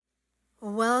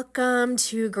Welcome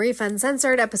to Grief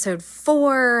Uncensored, episode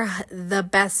 4, The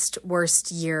Best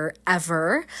Worst Year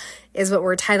Ever is what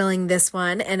we're titling this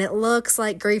one. And it looks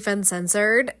like Grief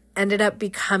Uncensored ended up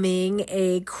becoming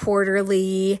a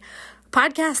quarterly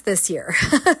podcast this year.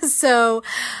 So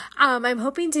I'm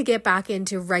hoping to get back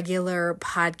into regular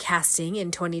podcasting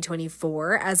in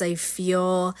 2024 as I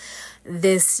feel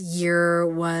this year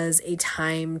was a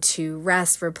time to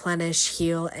rest, replenish,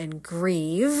 heal, and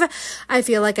grieve. I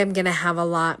feel like I'm going to have a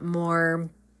lot more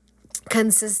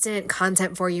consistent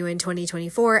content for you in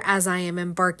 2024 as I am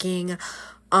embarking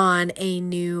on a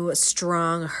new,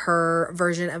 strong her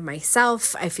version of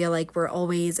myself. I feel like we're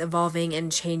always evolving and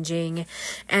changing,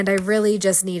 and I really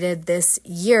just needed this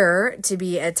year to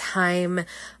be a time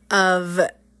of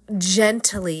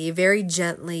very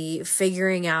gently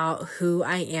figuring out who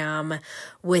I am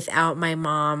without my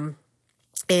mom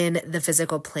in the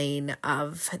physical plane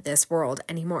of this world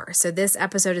anymore. So this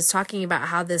episode is talking about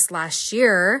how this last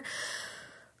year,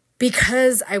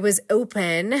 because I was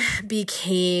open,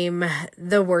 became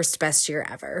the worst, best year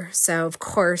ever. So, of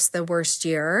course, the worst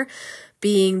year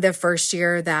being the first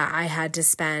year that I had to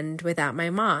spend without my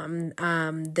mom.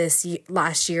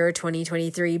 Last year,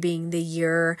 2023, being the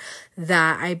year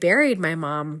that I buried my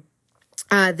mom.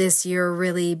 This year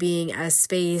really being a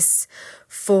space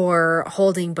for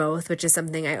holding both, which is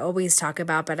something I always talk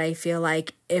about, but I feel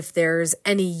like if there's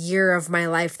any year of my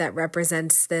life that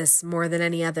represents this more than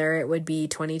any other, it would be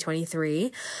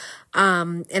 2023.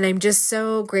 And I'm just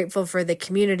so grateful for the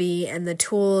community and the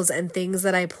tools and things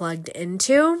that I plugged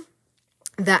into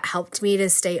that helped me to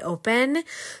stay open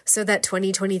so that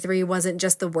 2023 wasn't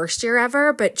just the worst year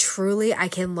ever, but truly I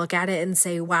can look at it and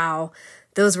say, wow,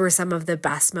 those were some of the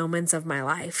best moments of my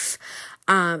life.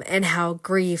 And how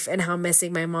grief and how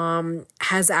missing my mom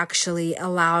has actually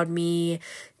allowed me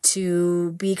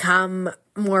to become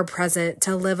more present,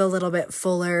 to live a little bit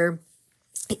fuller,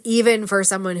 even for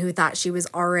someone who thought she was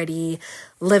already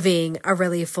living a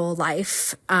really full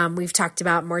life. We've talked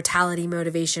about mortality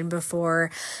motivation before,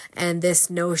 and this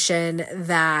notion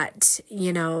that,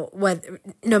 no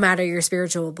matter your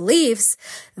spiritual beliefs,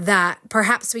 that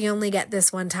perhaps we only get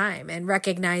this one time, and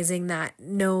recognizing that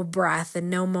no breath and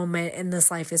no moment in this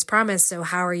life is promised. So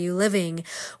how are you living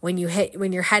when your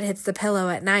head hits the pillow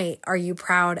at night? Are you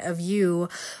proud of you?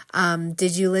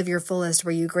 Did you live your fullest?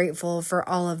 Were you grateful for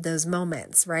all of those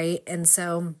moments? Right. And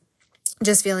so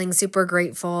just feeling super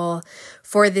grateful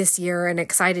for this year and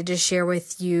excited to share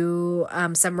with you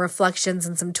some reflections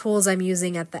and some tools I'm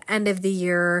using at the end of the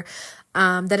year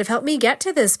that have helped me get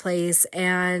to this place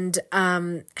and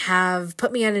have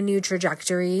put me on a new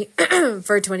trajectory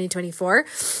for 2024.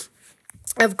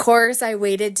 Of course, I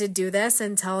waited to do this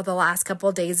until the last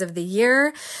couple days of the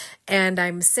year, and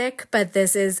I'm sick, but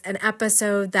this is an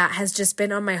episode that has just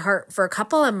been on my heart for a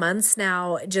couple of months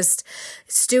now, just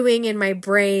stewing in my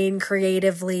brain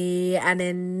creatively and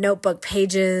in notebook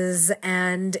pages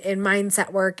and in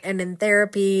mindset work and in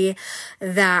therapy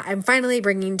that I'm finally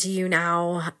bringing to you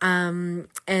now.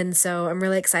 And so I'm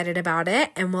really excited about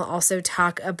it. And we'll also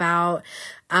talk about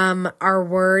our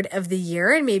word of the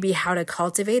year and maybe how to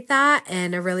cultivate that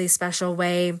in a really special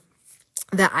way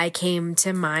that I came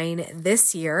to mine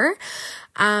this year.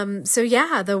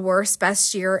 The worst,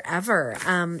 best year ever.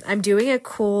 I'm doing a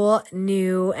cool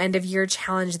new end of year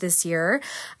challenge this year,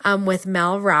 with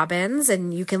Mel Robbins,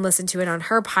 and you can listen to it on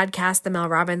her podcast, the Mel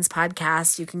Robbins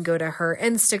podcast. You can go to her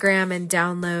Instagram and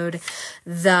download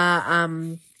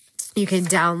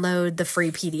the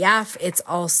free PDF. It's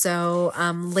also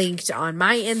linked on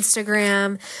my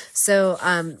Instagram. So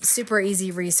super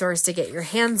easy resource to get your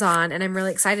hands on. And I'm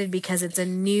really excited because it's a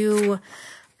new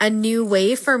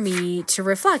way for me to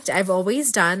reflect. I've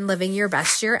always done Living Your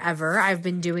Best Year Ever. I've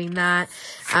been doing that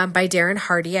by Darren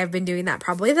Hardy. I've been doing that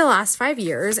probably the last 5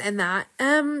 years. And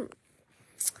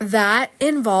that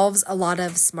involves a lot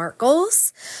of SMART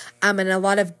goals and a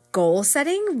lot of goal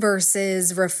setting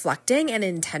versus reflecting and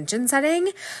intention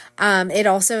setting. It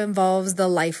also involves the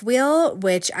life wheel,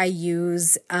 which I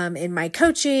use in my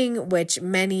coaching, which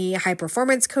many high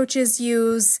performance coaches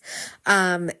use.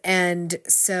 And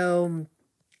so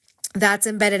that's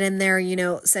embedded in there,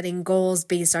 setting goals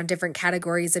based on different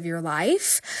categories of your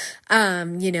life,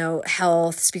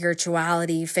 health,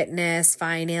 spirituality, fitness,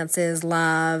 finances,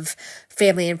 love,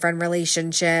 family and friend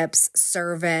relationships,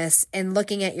 service, and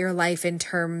looking at your life in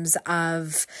terms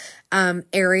of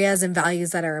areas and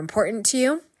values that are important to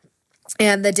you.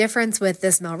 And the difference with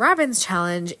this Mel Robbins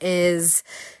challenge is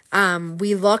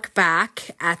we look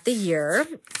back at the year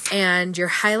and your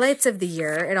highlights of the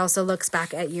year. It also looks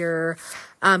back at your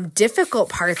difficult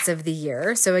parts of the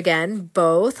year. So again,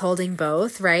 holding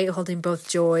both, right? Holding both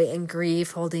joy and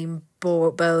grief, holding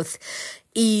both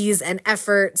ease and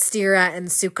effort, stira and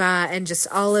sukha, and just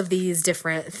all of these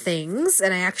different things.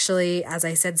 And I actually, as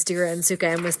I said, stira and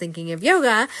sukha, and was thinking of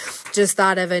yoga, just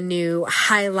thought of a new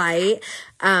highlight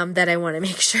that I want to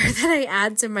make sure that I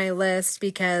add to my list,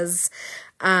 because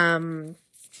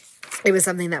it was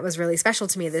something that was really special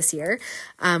to me this year,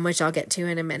 which I'll get to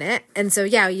in a minute. And so,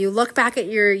 yeah, you look back at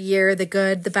your year, the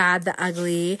good, the bad, the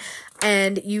ugly,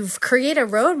 and you've created a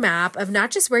roadmap of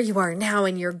not just where you are now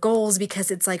and your goals,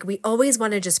 because it's like we always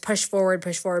want to just push forward.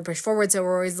 So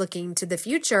we're always looking to the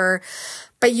future,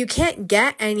 but you can't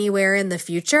get anywhere in the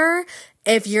future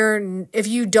if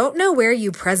you don't know where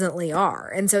you presently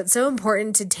are. And so it's so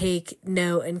important to take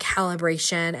note and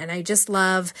calibration. And I just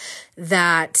love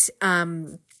that,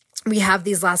 we have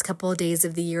these last couple of days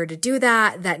of the year to do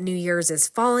that New Year's is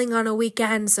falling on a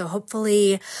weekend. So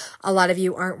hopefully a lot of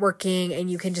you aren't working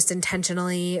and you can just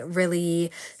intentionally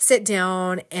really sit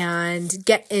down and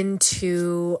get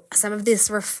into some of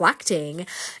this reflecting.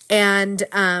 And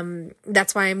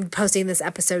that's why I'm posting this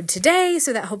episode today,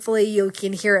 so that hopefully you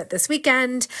can hear it this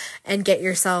weekend and get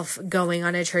yourself going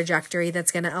on a trajectory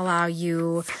that's going to allow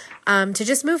you to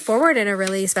just move forward in a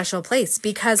really special place.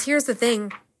 Because here's the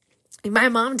thing. My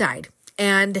mom died,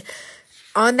 and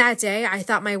on that day, I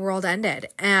thought my world ended.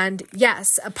 And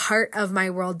yes, a part of my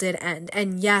world did end.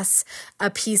 And yes,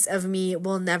 a piece of me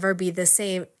will never be the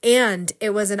same. And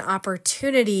it was an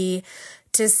opportunity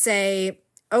to say,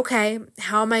 okay,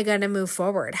 how am I going to move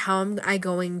forward? How am I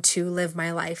going to live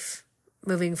my life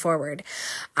moving forward?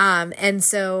 And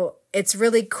so it's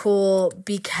really cool,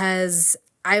 because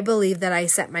I believe that I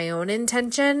set my own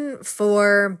intention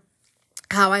for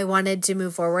how I wanted to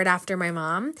move forward after my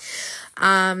mom.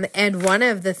 And one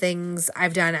of the things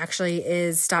I've done actually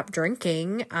is stop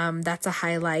drinking. That's a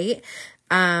highlight.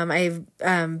 I've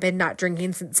been not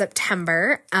drinking since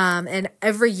September. And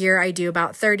every year I do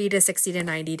about 30 to 60 to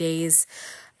 90 days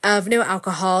of no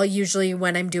alcohol, usually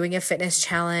when I'm doing a fitness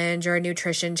challenge or a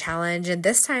nutrition challenge. And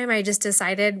this time I just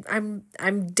decided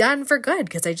I'm done for good,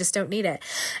 because I just don't need it.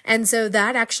 And so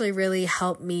that actually really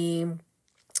helped me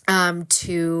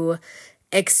to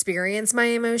experience my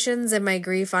emotions and my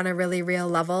grief on a really real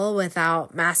level,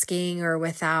 without masking or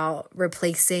without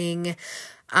replacing,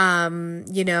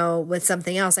 with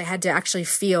something else. I had to actually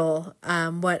feel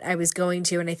what I was going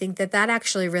to. And I think that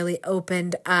actually really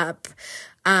opened up,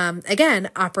 again,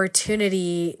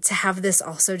 opportunity to have this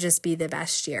also just be the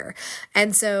best year.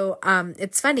 And so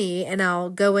it's funny, and I'll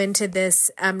go into this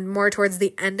more towards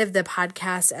the end of the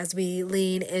podcast as we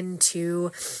lean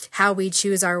into how we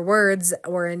choose our words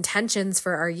or intentions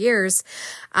for our years.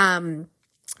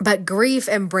 But grief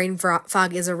and brain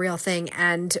fog is a real thing.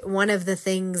 And one of the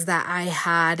things that I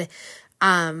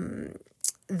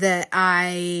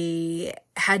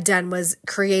had done was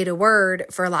create a word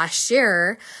for last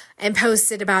year and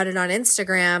posted about it on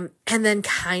Instagram, and then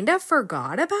kind of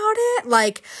forgot about it.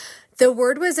 Like, the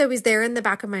word was always there in the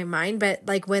back of my mind, but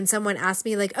like when someone asked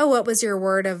me like, oh, what was your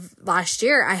word of last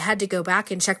year? I had to go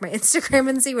back and check my Instagram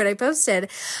and see what I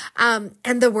posted. And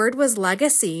the word was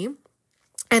legacy.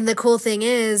 And the cool thing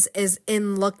is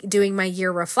doing my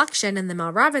year reflection in the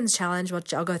Mel Robbins challenge,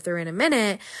 which I'll go through in a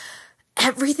minute,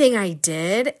 everything I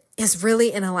did is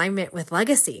really in alignment with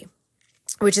legacy,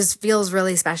 which feels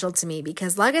really special to me,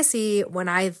 because legacy, when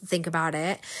I think about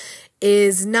it,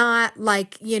 is not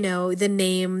like, the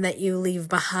name that you leave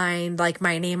behind, like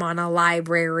my name on a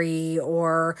library,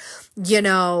 or,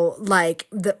 like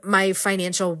my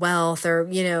financial wealth, or,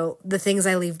 the things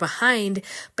I leave behind,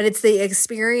 but it's the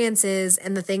experiences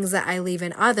and the things that I leave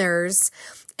in others.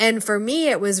 And for me,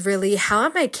 it was really, how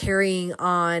am I carrying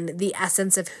on the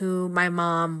essence of who my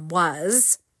mom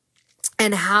was?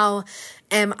 And how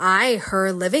am I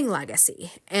her living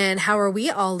legacy? And how are we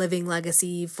all living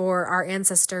legacy for our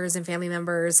ancestors and family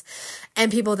members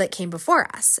and people that came before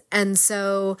us? And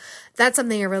so that's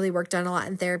something I really worked on a lot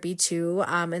in therapy too,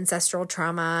 ancestral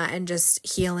trauma and just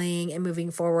healing and moving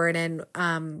forward,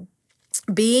 and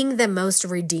being the most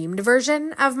redeemed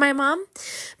version of my mom,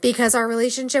 because our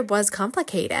relationship was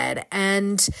complicated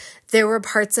and there were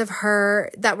parts of her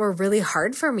that were really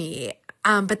hard for me.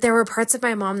 But there were parts of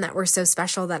my mom that were so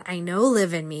special that I know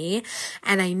live in me.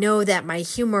 And I know that my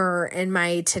humor and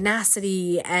my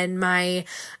tenacity and my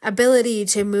ability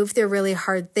to move through really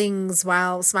hard things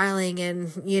while smiling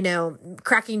and,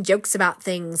 cracking jokes about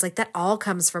things, like that all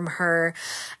comes from her.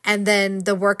 And then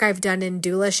the work I've done in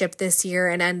doulaship this year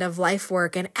and end of life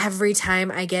work. And every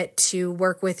time I get to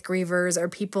work with grievers or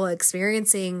people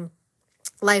experiencing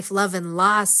life, love, and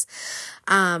loss.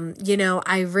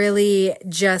 I really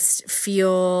just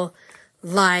feel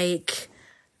like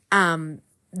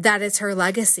that is her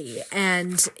legacy.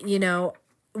 And,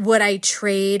 would I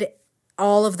trade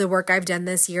all of the work I've done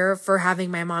this year for having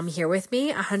my mom here with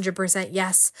me? 100%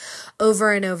 yes,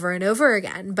 over and over and over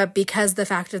again. But because the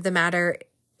fact of the matter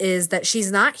is that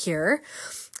she's not here,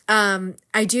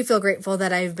 I do feel grateful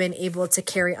that I've been able to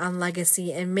carry on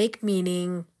legacy and make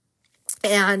meaning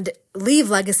and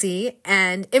leave legacy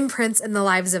and imprints in the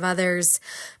lives of others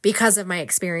because of my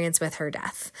experience with her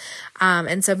death.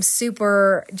 And so I'm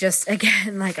super, just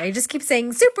again, like I just keep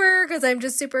saying super because I'm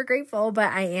just super grateful,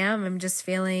 but I'm just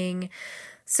feeling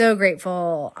so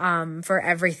grateful for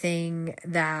everything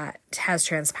that has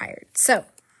transpired. So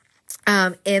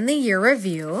in the year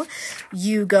review,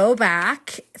 you go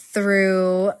back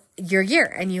through your year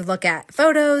and you look at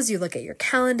photos, you look at your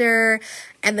calendar.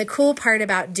 And the cool part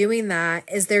about doing that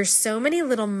is there's so many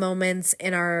little moments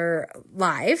in our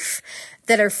life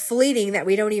that are fleeting that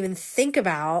we don't even think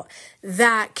about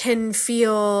that can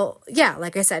feel,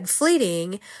 like I said,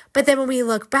 fleeting. But then when we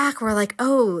look back, we're like,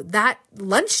 oh, that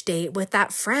lunch date with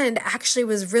that friend actually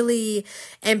was really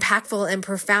impactful and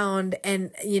profound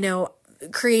and,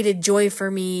 created joy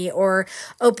for me, or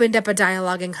opened up a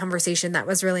dialogue and conversation that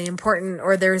was really important,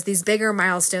 or there's these bigger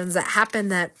milestones that happen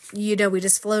that, we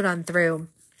just float on through.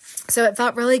 So it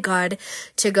felt really good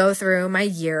to go through my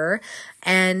year,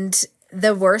 and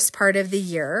the worst part of the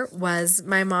year was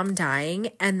my mom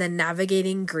dying and then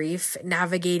navigating grief,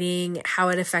 navigating how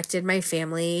it affected my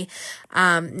family,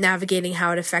 navigating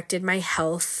how it affected my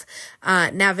health,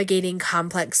 navigating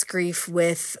complex grief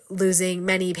with losing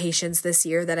many patients this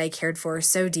year that I cared for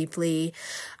so deeply.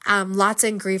 Lots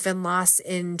of grief and loss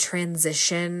in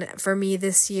transition for me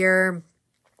this year.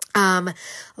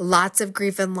 Lots of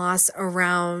grief and loss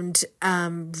around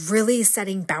really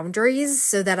setting boundaries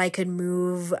so that I could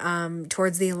move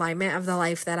towards the alignment of the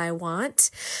life that I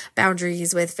want.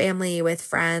 Boundaries with family, with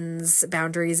friends,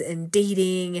 boundaries in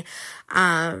dating,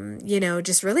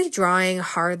 just really drawing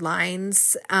hard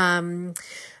lines,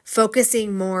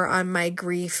 focusing more on my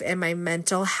grief and my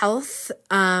mental health,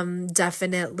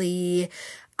 definitely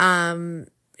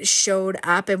showed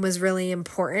up and was really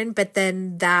important, but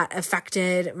then that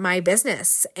affected my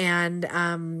business and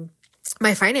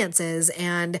my finances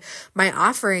and my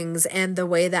offerings and the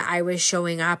way that I was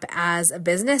showing up as a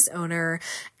business owner.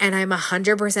 And I'm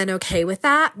 100% okay with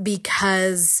that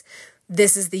because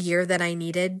this is the year that I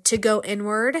needed to go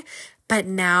inward. But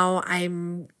now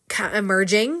I'm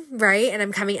emerging, right? And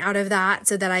I'm coming out of that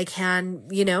so that I can,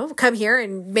 come here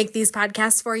and make these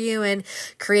podcasts for you and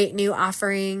create new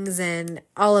offerings and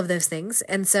all of those things.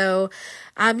 And so,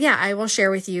 I will share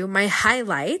with you my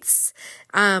highlights,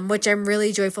 which I'm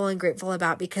really joyful and grateful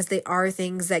about because they are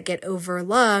things that get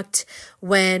overlooked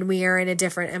when we are in a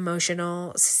different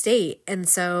emotional state. And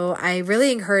so I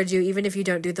really encourage you, even if you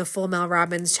don't do the full Mel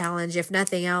Robbins challenge, if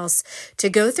nothing else, to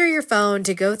go through your phone,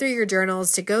 to go through your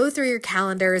journals, to go through your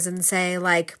calendars and say,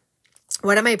 like,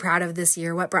 what am I proud of this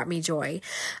year? What brought me joy?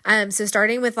 So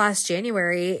starting with last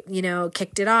January,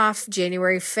 kicked it off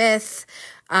January 5th,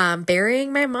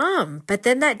 burying my mom. But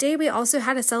then that day we also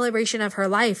had a celebration of her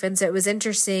life. And so it was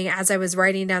interesting as I was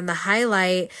writing down the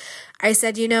highlight, I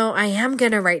said, I am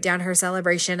going to write down her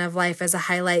celebration of life as a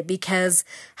highlight because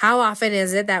how often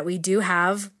is it that we do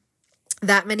have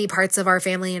that many parts of our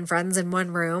family and friends in one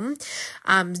room?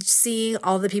 Seeing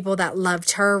all the people that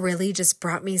loved her really just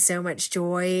brought me so much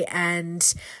joy and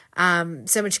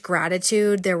so much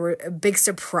gratitude. There were big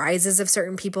surprises of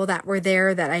certain people that were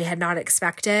there that I had not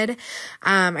expected.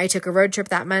 I took a road trip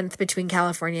that month between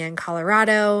California and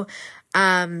Colorado.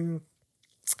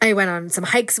 I went on some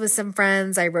hikes with some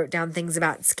friends. I wrote down things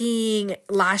about skiing.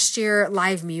 Last year,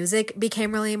 live music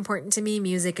became really important to me.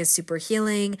 Music is super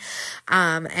healing.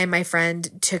 And my friend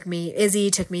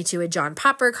Izzy took me to a John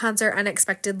Popper concert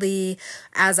unexpectedly.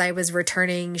 As I was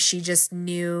returning, she just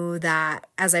knew that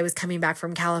as I was coming back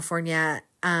from California,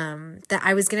 that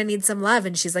I was going to need some love.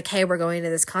 And she's like, hey, we're going to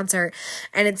this concert.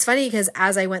 And it's funny because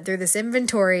as I went through this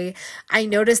inventory, I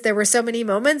noticed there were so many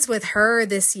moments with her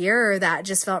this year that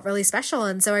just felt really special.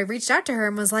 And so I reached out to her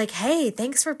and was like, hey,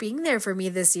 thanks for being there for me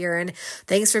this year. And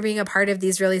thanks for being a part of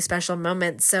these really special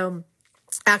moments. So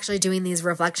actually doing these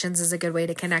reflections is a good way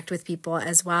to connect with people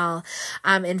as well.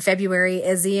 In February,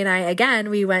 Izzy and I, again,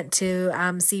 we went to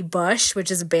see Bush,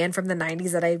 which is a band from the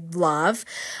 90s that I love.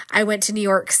 I went to New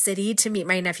York City to meet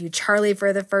my nephew Charlie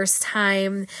for the first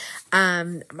time.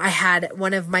 I had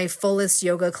one of my fullest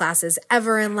yoga classes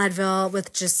ever in Leadville,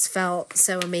 which just felt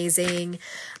so amazing.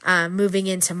 Moving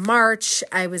into March,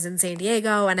 I was in San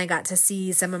Diego and I got to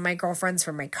see some of my girlfriends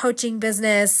from my coaching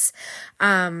business.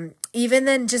 Even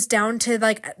then just down to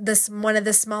like this, one of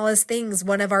the smallest things,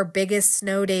 one of our biggest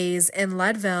snow days in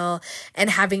Leadville and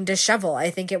having to shovel. I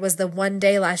think it was the one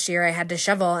day last year I had to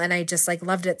shovel and I just like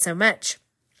loved it so much.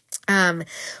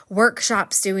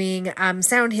 Workshops doing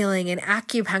sound healing and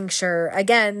acupuncture.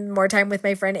 Again, more time with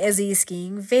my friend Izzy,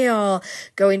 skiing Vail,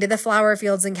 going to the flower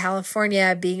fields in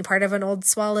California, being part of an old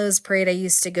swallows parade I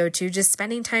used to go to, just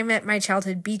spending time at my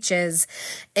childhood beaches.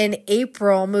 In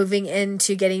April, moving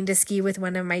into getting to ski with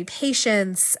one of my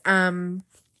patients.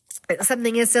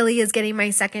 Something as silly as getting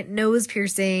my second nose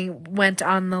piercing went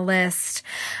on the list.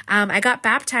 I got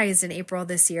baptized in April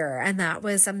this year, and that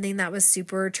was something that was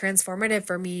super transformative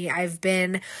for me. I've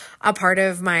been a part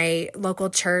of my local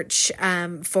church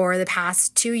for the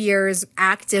past 2 years,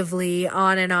 actively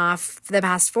on and off for the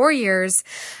past 4 years.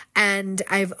 And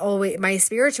my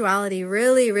spirituality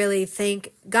really,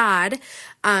 thank God.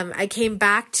 I came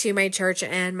back to my church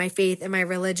and my faith and my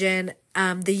religion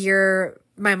the year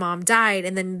my mom died,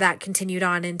 and then that continued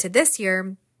on into this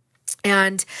year.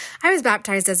 And I was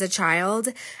baptized as a child,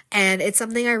 and it's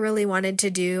something I really wanted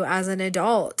to do as an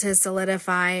adult to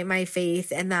solidify my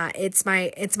faith, and that it's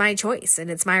my choice and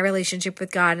it's my relationship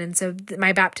with God. And so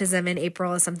my baptism in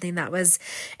April is something that was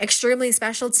extremely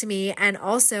special to me. And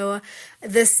also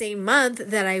the same month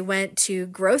that I went to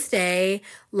Growth Day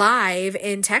live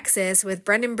in Texas with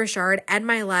Brendan Burchard, Ed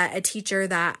Milet, a teacher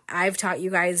that I've taught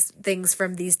you guys things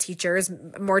from these teachers.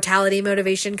 Mortality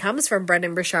motivation comes from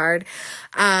Brendan Burchard.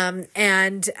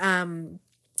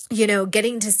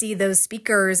 Getting to see those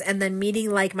speakers and then meeting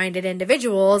like-minded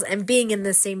individuals and being in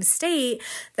the same state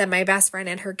that my best friend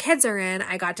and her kids are in,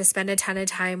 I got to spend a ton of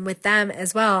time with them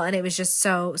as well. And it was just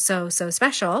so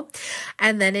special.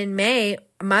 And then in May,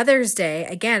 Mother's Day,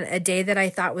 again, a day that I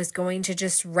thought was going to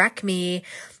just wreck me,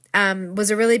 was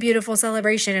a really beautiful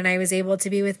celebration. And I was able to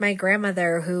be with my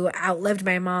grandmother who outlived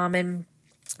my mom and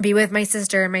be with my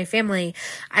sister and my family.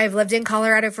 I've lived in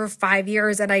Colorado for 5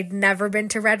 years and I'd never been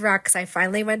to Red Rocks. I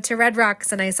finally went to Red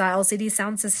Rocks and I saw LCD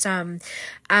Sound System.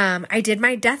 I did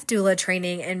my death doula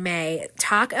training in May.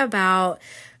 Talk about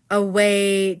a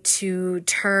way to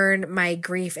turn my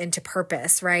grief into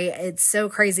purpose, right? It's so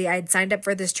crazy. I'd signed up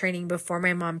for this training before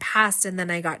my mom passed, and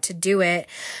then I got to do it.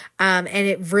 And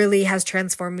it really has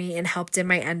transformed me and helped in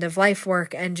my end of life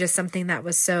work, and just something that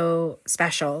was so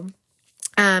special.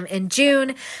 In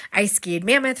June, I skied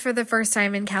Mammoth for the first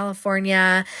time in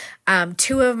California.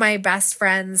 2 of my best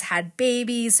friends had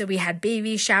babies, so we had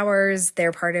baby showers.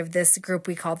 They're part of this group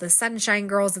we call the Sunshine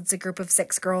Girls. It's a group of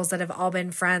 6 girls that have all been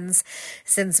friends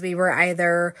since we were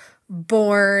either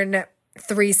born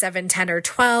 3, 7, 10, or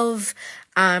 12.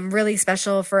 Really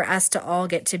special for us to all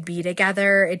get to be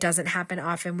together. It doesn't happen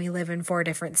often. We live in 4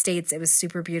 different states. It was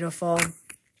super beautiful.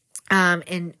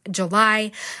 In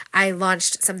July, I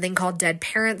launched something called Dead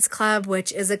Parents Club,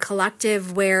 which is a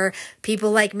collective where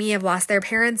people like me have lost their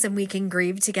parents and we can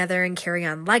grieve together and carry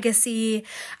on legacy.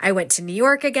 I went to New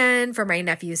York again for my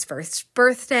nephew's first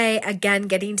birthday. Again,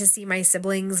 getting to see my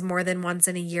siblings more than once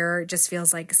in a year just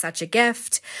feels like such a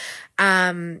gift.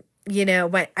 When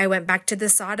I went back to the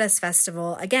Sawdust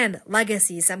Festival, again,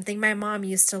 legacy, something my mom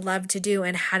used to love to do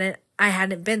and I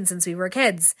hadn't been since we were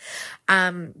kids.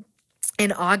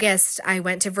 In August, I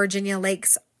went to Virginia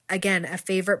Lakes, again, a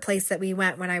favorite place that we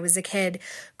went when I was a kid.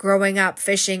 Growing up,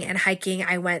 fishing and hiking,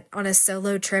 I went on a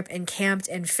solo trip and camped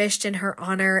and fished in her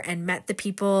honor and met the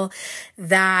people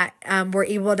that were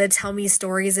able to tell me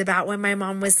stories about when my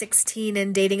mom was 16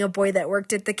 and dating a boy that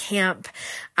worked at the camp.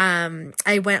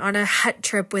 I went on a hut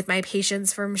trip with my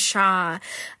patients from Shaw.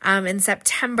 In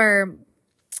September,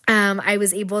 I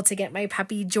was able to get my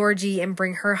puppy Georgie and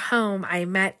bring her home. I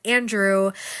met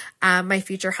Andrew, my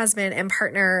future husband and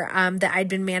partner, that I'd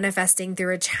been manifesting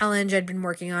through a challenge I'd been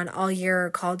working on all year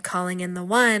called Calling in the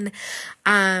One.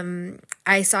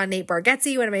 I saw Nate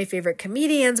Bargatze, one of my favorite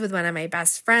comedians, with one of my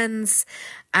best friends,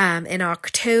 in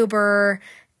October.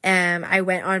 I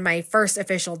went on my first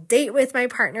official date with my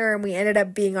partner, and we ended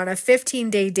up being on a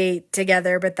 15-day date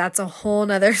together, but that's a whole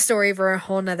nother story for a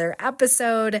whole nother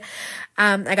episode.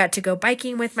 I got to go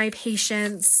biking with my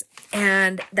patients,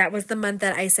 and that was the month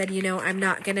that I said, I'm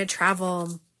not going to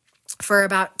travel for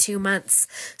about 2 months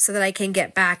so that I can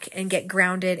get back and get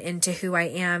grounded into who I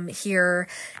am here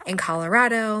in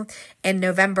Colorado. In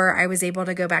November, I was able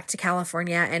to go back to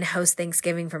California and host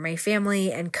Thanksgiving for my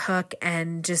family and cook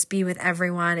and just be with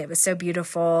everyone. It was so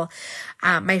beautiful.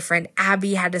 My friend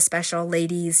Abby had a special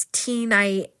ladies' tea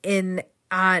night in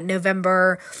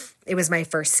November. It was my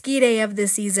first ski day of the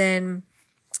season.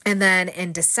 And then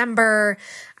in December,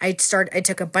 I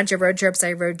took a bunch of road trips.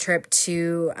 I road tripped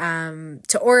to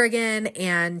Oregon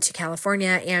and to California.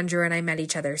 Andrew and I met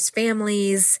each other's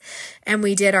families, and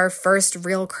we did our first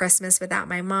real Christmas without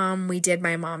my mom. We did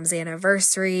my mom's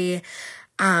anniversary,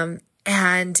 and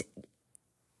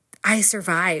I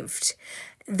survived.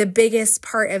 The biggest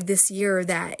part of this year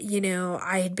that,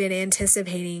 I had been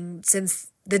anticipating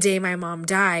since the day my mom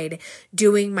died,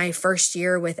 doing my first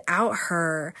year without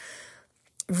her,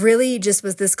 really just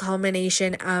was this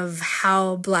culmination of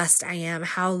how blessed I am,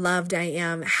 how loved I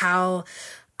am, how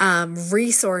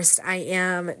resourced I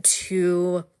am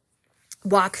to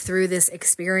walk through this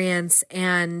experience,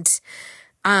 and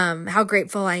how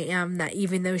grateful I am that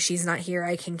even though she's not here,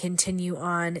 I can continue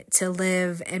on to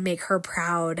live and make her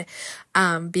proud,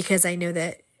 because I know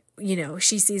that,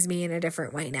 she sees me in a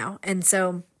different way now. And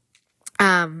so,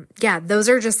 those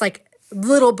are just like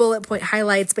little bullet point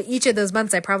highlights, but each of those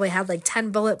months I probably had like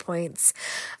 10 bullet points.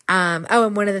 And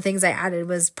one of the things I added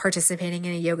was participating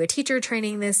in a yoga teacher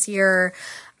training this year.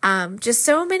 Just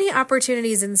so many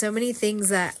opportunities and so many things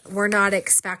that were not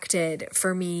expected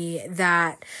for me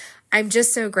that I'm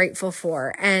just so grateful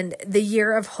for. And the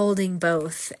year of holding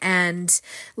both and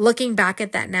looking back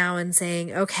at that now and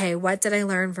saying, okay, what did I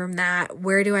learn from that?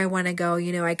 Where do I want to go?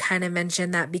 I kind of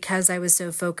mentioned that because I was so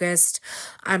focused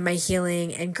on my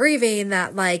healing and grieving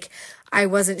that like I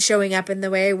wasn't showing up in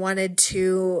the way I wanted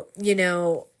to,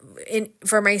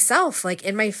 for myself, like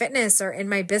in my fitness or in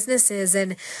my businesses.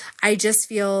 And I just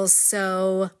feel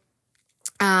so,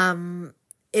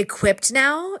 equipped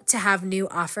now to have new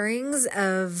offerings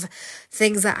of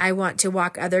things that I want to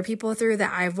walk other people through,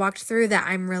 that I've walked through, that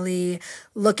I'm really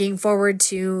looking forward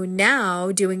to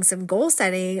now doing some goal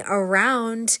setting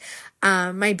around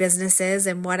my businesses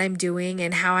and what I'm doing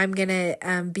and how I'm going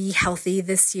to be healthy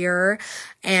this year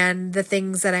and the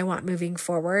things that I want moving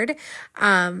forward.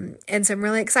 And so I'm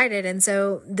really excited. And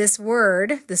so this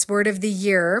word of the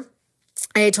year,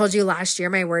 I told you last year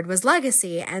my word was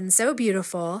legacy, and so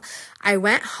beautiful. I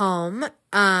went home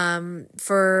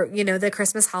for, the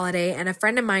Christmas holiday, and a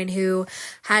friend of mine who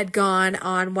had gone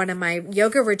on one of my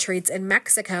yoga retreats in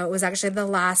Mexico, it was actually the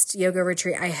last yoga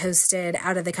retreat I hosted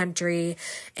out of the country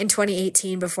in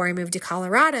 2018 before I moved to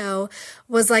Colorado,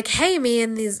 was like, hey, me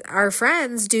and our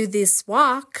friends do this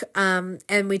walk,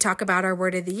 and we talk about our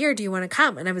word of the year. Do you want to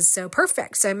come? And I was so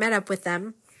perfect. So I met up with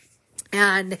them.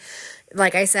 And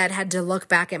like I said, had to look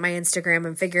back at my Instagram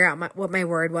and figure out what my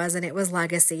word was. And it was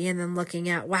legacy. And then looking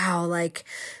at, wow, like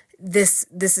this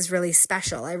is really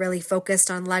special. I really focused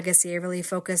on legacy. I really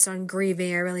focused on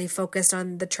grieving. I really focused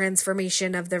on the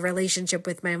transformation of the relationship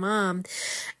with my mom.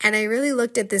 And I really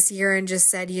looked at this year and just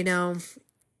said,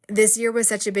 this year was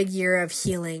such a big year of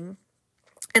healing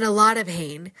and a lot of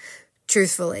pain.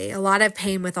 Truthfully, a lot of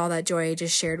pain with all that joy I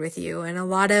just shared with you, and a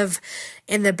lot of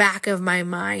in the back of my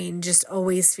mind, just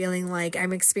always feeling like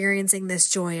I'm experiencing this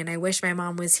joy and I wish my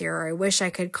mom was here, or I wish I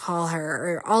could call her,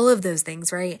 or all of those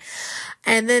things, right?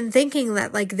 And then thinking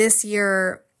that like this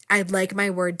year, I'd like my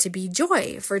word to be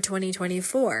joy for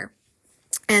 2024,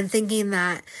 and thinking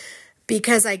that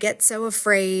because I get so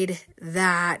afraid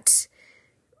that,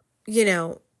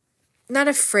 not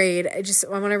afraid, I want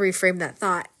to reframe that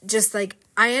thought, just like,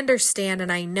 I understand and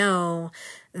I know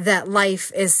that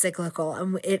life is cyclical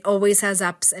and it always has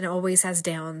ups and always has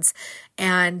downs,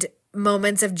 and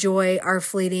moments of joy are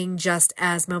fleeting just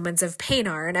as moments of pain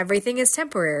are, and everything is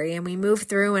temporary and we move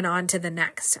through and on to the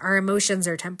next. Our emotions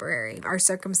are temporary. Our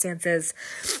circumstances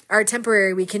are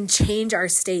temporary. We can change our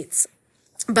states.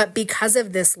 But because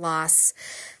of this loss,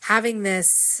 having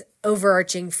this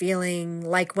overarching feeling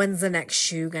like when's the next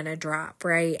shoe gonna drop,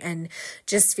 right? And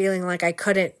just feeling like I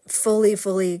couldn't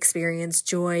fully experience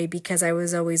joy because I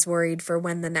was always worried for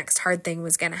when the next hard thing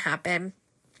was gonna happen.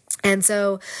 And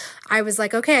so I was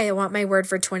like, okay, I want my word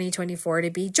for 2024 to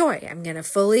be joy. I'm going to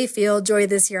fully feel joy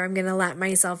this year. I'm going to let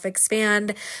myself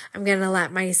expand. I'm going to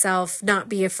let myself not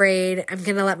be afraid. I'm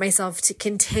going to let myself to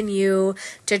continue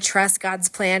to trust God's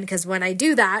plan, because when I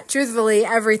do that, truthfully,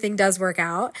 everything does work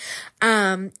out.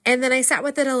 And then I sat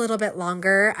with it a little bit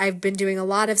longer. I've been doing a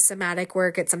lot of somatic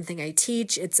work. It's something I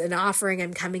teach. It's an offering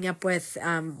I'm coming up with.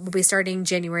 We'll be starting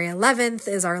January 11th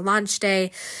is our launch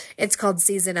day. It's called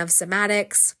Season of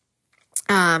Somatics.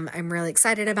 I'm really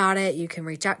excited about it. You can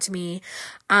reach out to me.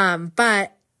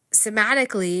 But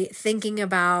somatically thinking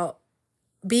about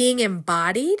being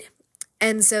embodied.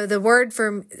 And so the word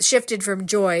shifted from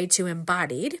joy to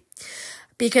embodied,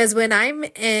 because when I'm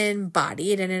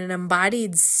embodied and in an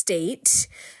embodied state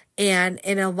and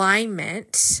in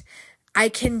alignment, I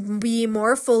can be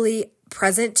more fully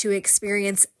present to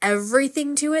experience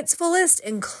everything to its fullest,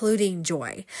 including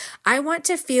joy. I want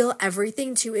to feel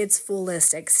everything to its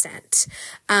fullest extent.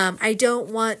 I don't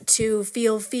want to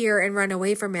feel fear and run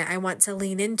away from it. I want to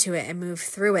lean into it and move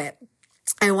through it.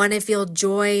 I want to feel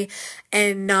joy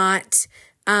and not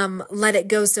let it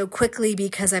go so quickly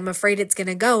because I'm afraid it's going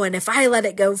to go. And if I let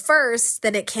it go first,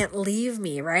 then it can't leave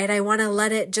me, right? I want to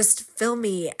let it just fill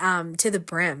me to the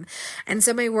brim. And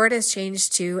so my word has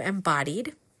changed to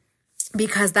embodied,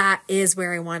 because that is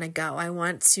where I want to go. I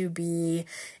want to be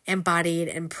embodied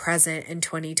and present in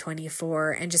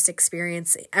 2024 and just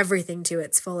experience everything to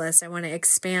its fullest. I want to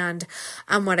expand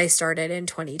on what I started in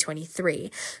 2023.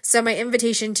 So my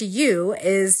invitation to you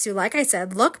is to, like I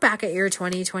said, look back at your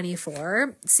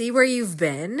 2024, see where you've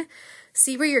been,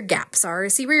 see where your gaps are,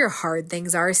 see where your hard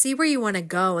things are, see where you want to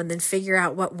go, and then figure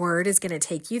out what word is going to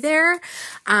take you there.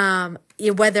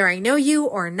 Whether I know you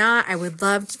or not, I would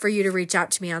love for you to reach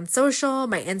out to me on social.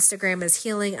 My Instagram is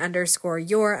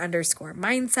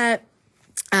healing_your_mindset.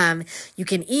 You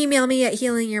can email me at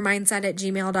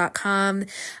healingyourmindset@gmail.com.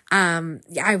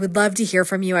 I would love to hear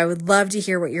from you. I would love to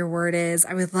hear what your word is.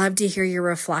 I would love to hear your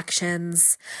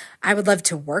reflections. I would love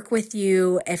to work with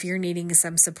you if you're needing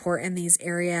some support in these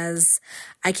areas.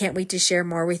 I can't wait to share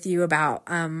more with you about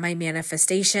my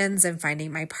manifestations and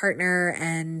finding my partner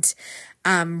and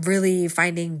really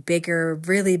finding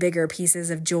really bigger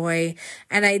pieces of joy.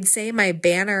 And I'd say my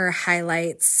banner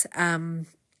highlights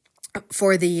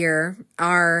for the year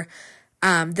are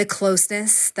the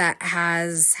closeness that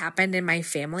has happened in my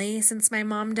family since my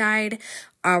mom died,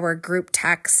 our group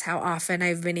texts, how often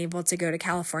I've been able to go to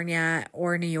California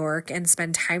or New York and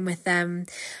spend time with them,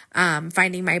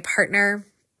 finding my partner,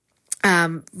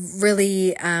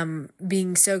 really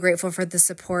being so grateful for the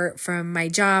support from my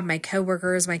job, my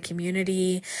coworkers, my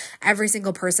community, every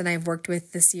single person I've worked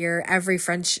with this year, every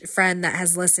friend that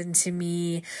has listened to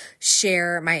me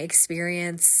share my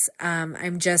experience.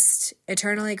 I'm just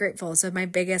eternally grateful. So my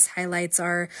biggest highlights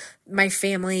are my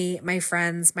family, my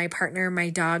friends, my partner,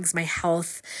 my dogs, my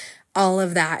health. All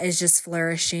of that is just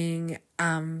flourishing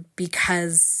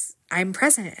because I'm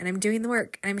present and I'm doing the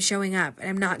work and I'm showing up and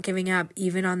I'm not giving up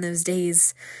even on those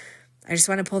days. I just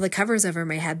want to pull the covers over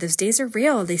my head. Those days are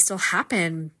real. They still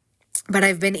happen, but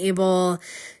I've been able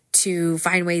to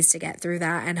find ways to get through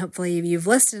that. And hopefully you've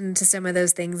listened to some of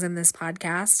those things in this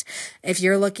podcast. If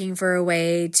you're looking for a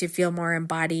way to feel more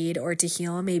embodied or to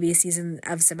heal, maybe a season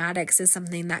of somatics is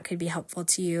something that could be helpful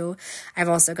to you. I've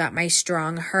also got my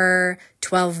Strong Her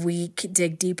 12-week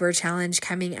Dig Deeper challenge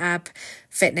coming up,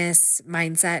 fitness,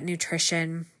 mindset,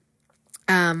 nutrition.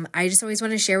 I just always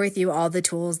want to share with you all the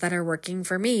tools that are working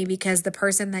for me, because the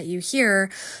person that you hear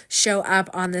show up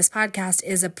on this podcast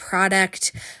is a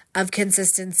product of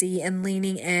consistency and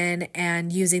leaning in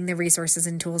and using the resources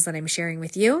and tools that I'm sharing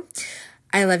with you.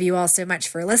 I love you all so much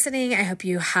for listening. I hope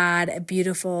you had a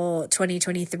beautiful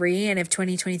 2023. And if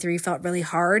 2023 felt really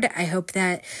hard, I hope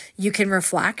that you can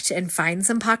reflect and find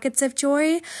some pockets of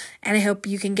joy. And I hope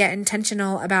you can get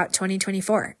intentional about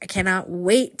 2024. I cannot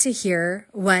wait to hear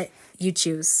what you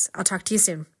choose. I'll talk to you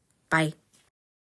soon. Bye.